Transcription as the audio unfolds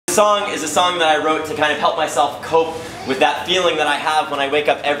This song is a song that I wrote to kind of help myself cope with that feeling that I have when I wake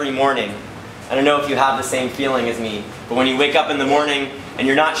up every morning. I don't know if you have the same feeling as me, but when you wake up in the morning and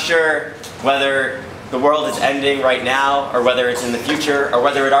you're not sure whether the world is ending right now, or whether it's in the future, or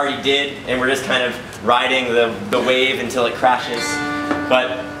whether it already did, and we're just kind of riding the wave until it crashes.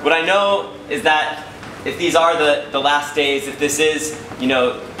 But what I know is that if these are the last days, if this is, you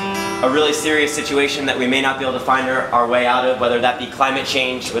know, a really serious situation that we may not be able to find our way out of, whether that be climate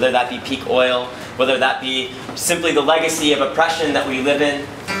change, whether that be peak oil, whether that be simply the legacy of oppression that we live in,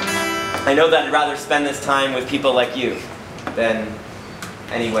 I know that I'd rather spend this time with people like you than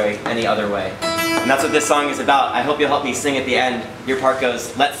any other way. And that's what this song is about. I hope you'll help me sing at the end. Your part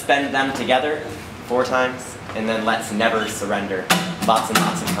goes, let's spend them together 4 times, and then let's never surrender lots and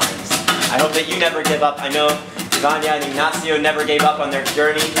lots of times. I hope that you never give up. I know Vanya and Ignacio never gave up on their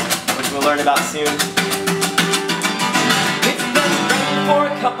journey, which we'll learn about soon. It's been raining for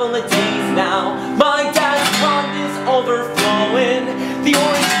a couple of days now. My dad's pond is overflowing. The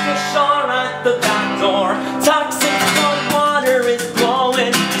orange fish are at the back door. Toxic salt water is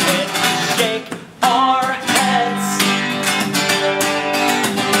blowing. And we shake our heads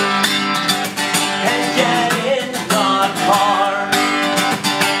and get in the car.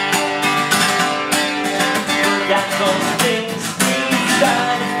 Forget those things we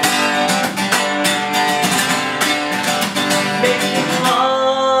said. Making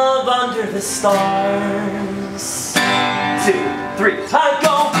love under the stars. 2, 3. I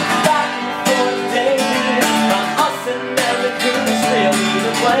go back and forth daily. Us Americans really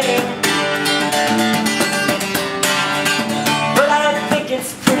to blame. But I think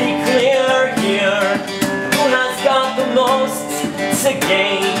it's pretty clear here who has got the most to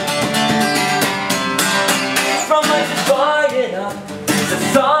gain. From a divided up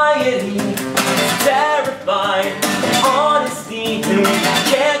society, terrified honesty, and we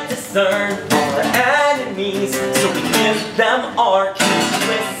can't discern our enemies, so we give them our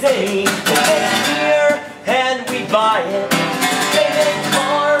complicity. They hear and we buy it. They make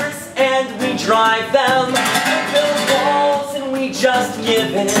cars and we drive them. They build walls and we just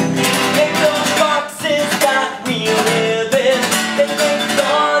give in. They build boxes that we live in. They make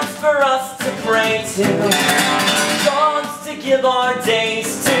gods for us to pray to. Give our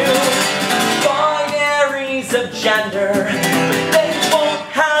days to binaries of gender, but they won't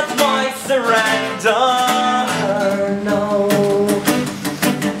have my surrender, no.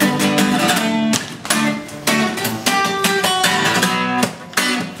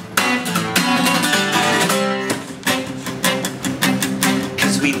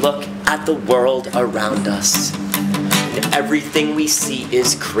 Cause we look at the world around us, and everything we see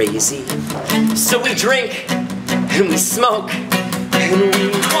is crazy. So we drink and we smoke, and we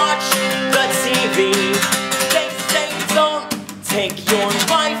watch the TV. They say don't take your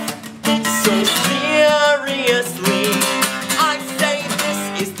life so seriously. I say this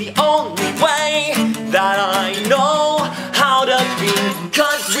is the only way that I know how to be.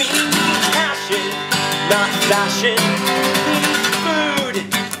 Cause we need passion, not fashion. We need food,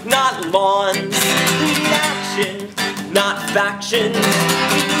 not lawns. We need action, not faction.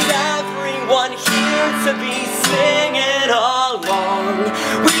 We need everyone here to be singing along.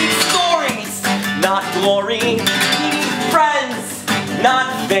 We need stories, not glory. We need friends, not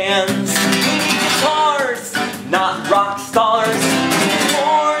fans. We need guitars, not rock stars. We need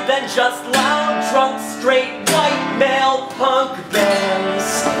more than just loud, drunk, straight, white, male punk bands.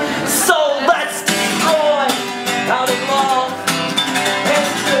 So let's destroy out of love and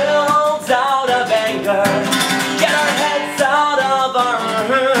build out of anger. Get our heads out of our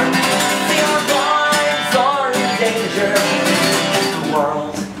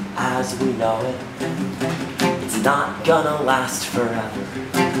as we know it. It's not gonna last forever.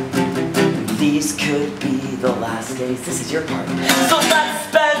 These could be the last days. This is your part. So let's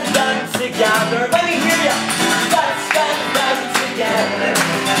spend them together. Let me hear ya. Let's spend them together.